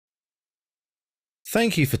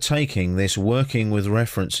Thank you for taking this Working with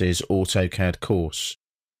References AutoCAD course.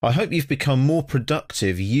 I hope you've become more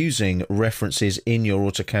productive using references in your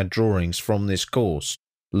AutoCAD drawings from this course,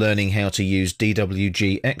 learning how to use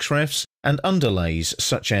DWG XREFs and underlays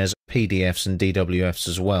such as PDFs and DWFs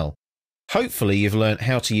as well. Hopefully you've learned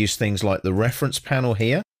how to use things like the reference panel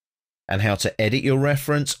here, and how to edit your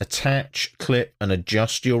reference, attach, clip and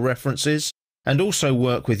adjust your references, and also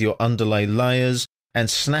work with your underlay layers and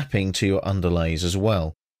snapping to your underlays as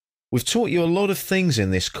well. We've taught you a lot of things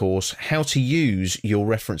in this course: how to use your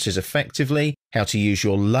references effectively, how to use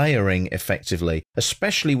your layering effectively,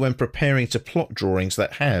 especially when preparing to plot drawings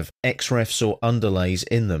that have XREFs or underlays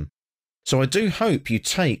in them. So I do hope you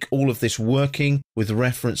take all of this working with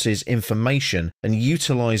references information and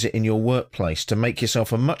utilize it in your workplace to make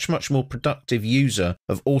yourself a much more productive user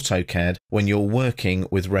of AutoCAD when you're working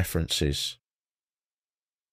with references.